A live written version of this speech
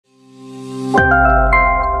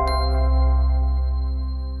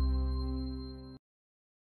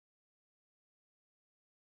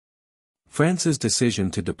France's decision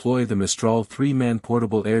to deploy the Mistral 3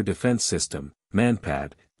 man-portable air defense system,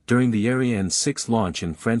 MANPAD, during the Ariane 6 launch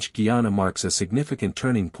in French Guiana marks a significant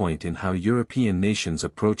turning point in how European nations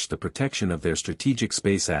approach the protection of their strategic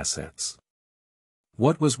space assets.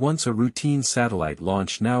 What was once a routine satellite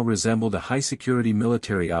launch now resembled a high-security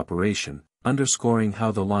military operation, underscoring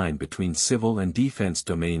how the line between civil and defense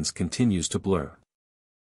domains continues to blur.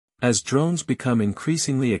 As drones become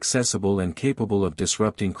increasingly accessible and capable of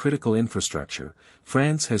disrupting critical infrastructure,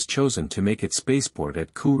 France has chosen to make its spaceport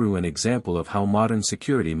at Kourou an example of how modern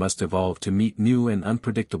security must evolve to meet new and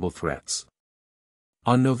unpredictable threats.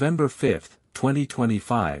 On November 5,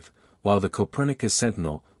 2025, while the Copernicus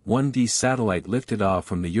Sentinel-1D satellite lifted off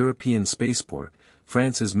from the European spaceport,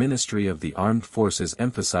 France's Ministry of the Armed Forces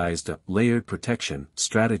emphasized a layered protection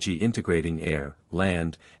strategy integrating air,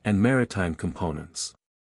 land, and maritime components.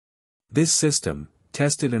 This system,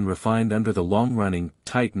 tested and refined under the long-running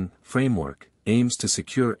Titan framework, aims to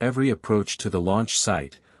secure every approach to the launch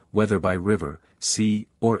site, whether by river, sea,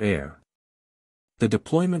 or air. The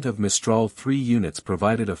deployment of Mistral 3 units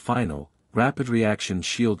provided a final, rapid reaction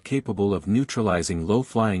shield capable of neutralizing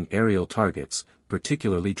low-flying aerial targets,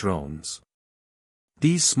 particularly drones.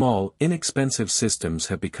 These small, inexpensive systems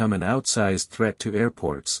have become an outsized threat to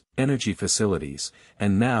airports, energy facilities,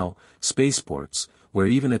 and now, spaceports, where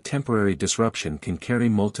even a temporary disruption can carry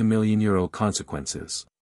multi-million-euro consequences.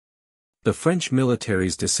 The French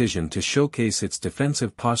military's decision to showcase its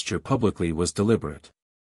defensive posture publicly was deliberate.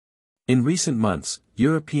 In recent months,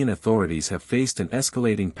 European authorities have faced an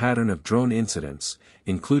escalating pattern of drone incidents,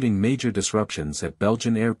 including major disruptions at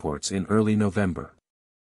Belgian airports in early November.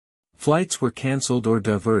 Flights were cancelled or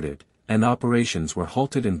diverted, and operations were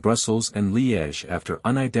halted in Brussels and Liège after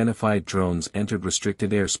unidentified drones entered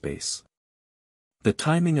restricted airspace. The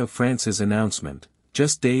timing of France's announcement,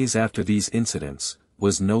 just days after these incidents,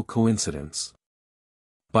 was no coincidence.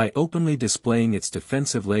 By openly displaying its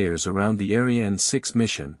defensive layers around the Ariane 6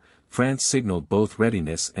 mission, France signaled both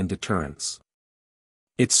readiness and deterrence.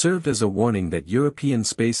 It served as a warning that European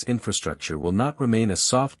space infrastructure will not remain a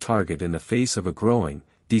soft target in the face of a growing,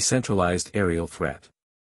 decentralized aerial threat.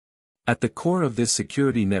 At the core of this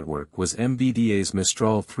security network was MBDA's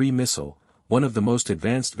Mistral 3 missile, one of the most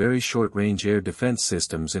advanced very short-range air defense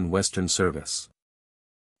systems in Western service.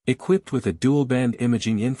 Equipped with a dual-band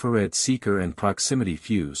imaging infrared seeker and proximity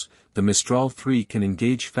fuse, the Mistral 3 can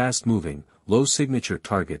engage fast-moving, low-signature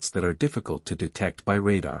targets that are difficult to detect by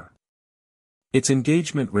radar. Its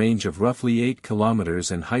engagement range of roughly 8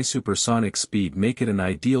 km and high supersonic speed make it an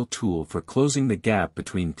ideal tool for closing the gap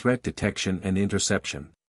between threat detection and interception.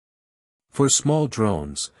 For small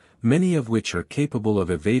drones, many of which are capable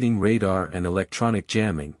of evading radar and electronic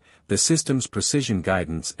jamming, the system's precision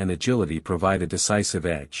guidance and agility provide a decisive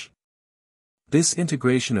edge. This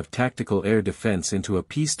integration of tactical air defense into a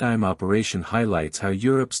peacetime operation highlights how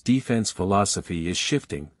Europe's defense philosophy is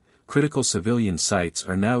shifting. Critical civilian sites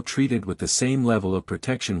are now treated with the same level of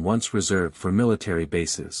protection once reserved for military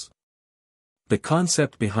bases. The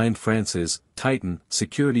concept behind France's Titan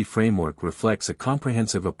security framework reflects a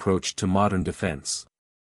comprehensive approach to modern defense.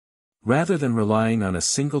 Rather than relying on a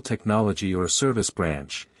single technology or service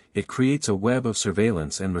branch, it creates a web of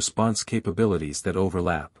surveillance and response capabilities that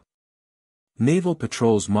overlap. Naval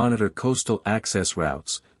patrols monitor coastal access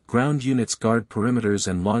routes, ground units guard perimeters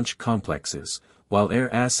and launch complexes, while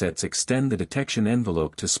air assets extend the detection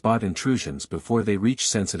envelope to spot intrusions before they reach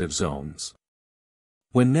sensitive zones.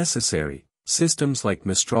 When necessary, systems like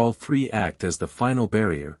Mistral 3 act as the final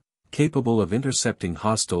barrier, capable of intercepting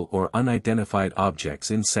hostile or unidentified objects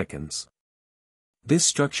in seconds. This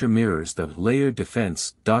structure mirrors the layered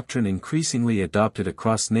defense doctrine increasingly adopted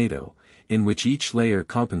across NATO, in which each layer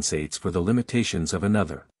compensates for the limitations of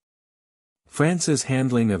another. France's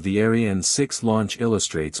handling of the Ariane 6 launch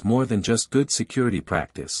illustrates more than just good security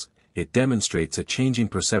practice, it demonstrates a changing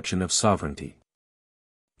perception of sovereignty.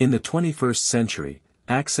 In the 21st century,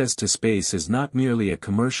 access to space is not merely a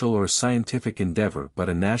commercial or scientific endeavor but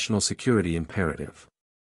a national security imperative.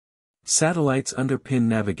 Satellites underpin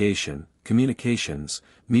navigation, communications,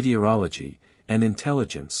 meteorology, and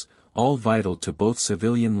intelligence, all vital to both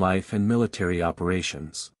civilian life and military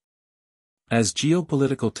operations. As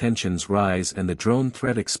geopolitical tensions rise and the drone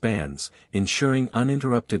threat expands, ensuring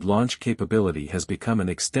uninterrupted launch capability has become an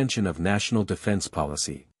extension of national defense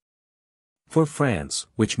policy. For France,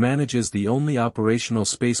 which manages the only operational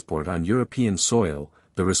spaceport on European soil,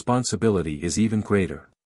 the responsibility is even greater.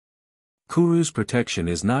 Kourou's protection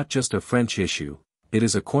is not just a French issue, it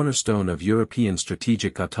is a cornerstone of European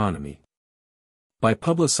strategic autonomy. By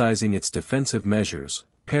publicizing its defensive measures,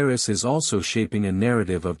 Paris is also shaping a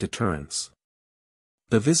narrative of deterrence.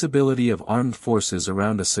 The visibility of armed forces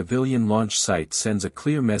around a civilian launch site sends a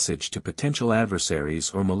clear message to potential adversaries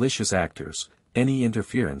or malicious actors: any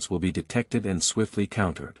interference will be detected and swiftly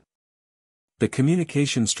countered. The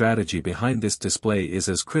communication strategy behind this display is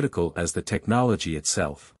as critical as the technology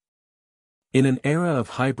itself. In an era of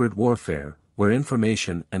hybrid warfare, where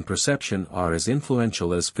information and perception are as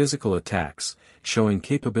influential as physical attacks, showing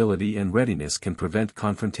capability and readiness can prevent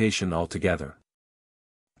confrontation altogether.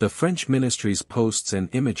 The French ministry's posts and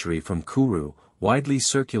imagery from Kourou, widely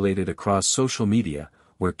circulated across social media,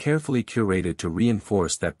 were carefully curated to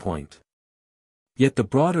reinforce that point. Yet the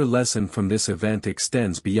broader lesson from this event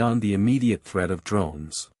extends beyond the immediate threat of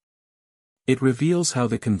drones. It reveals how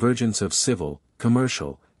the convergence of civil,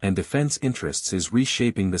 commercial, and defense interests is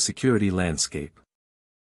reshaping the security landscape.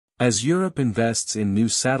 As Europe invests in new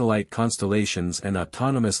satellite constellations and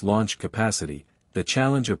autonomous launch capacity, the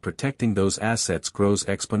challenge of protecting those assets grows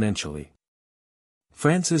exponentially.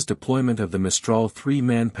 France's deployment of the Mistral 3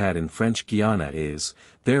 MANPAD in French Guiana is,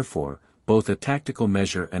 therefore, both a tactical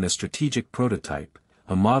measure and a strategic prototype,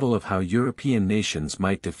 a model of how European nations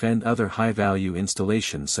might defend other high-value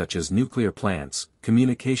installations such as nuclear plants,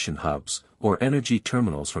 communication hubs, or energy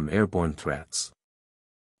terminals from airborne threats.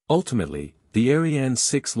 Ultimately, the Ariane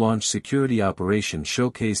 6 launch security operation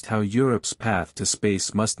showcased how Europe's path to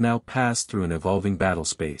space must now pass through an evolving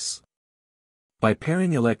battlespace. By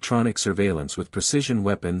pairing electronic surveillance with precision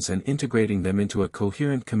weapons and integrating them into a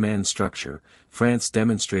coherent command structure, France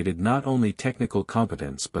demonstrated not only technical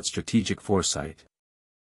competence but strategic foresight.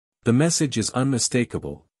 The message is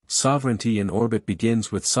unmistakable: sovereignty in orbit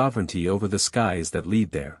begins with sovereignty over the skies that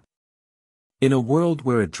lead there. In a world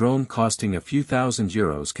where a drone costing a few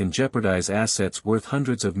 €1,000s can jeopardize assets worth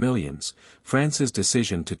hundreds of millions, France's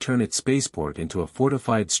decision to turn its spaceport into a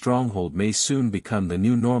fortified stronghold may soon become the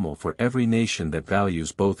new normal for every nation that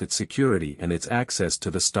values both its security and its access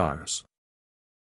to the stars.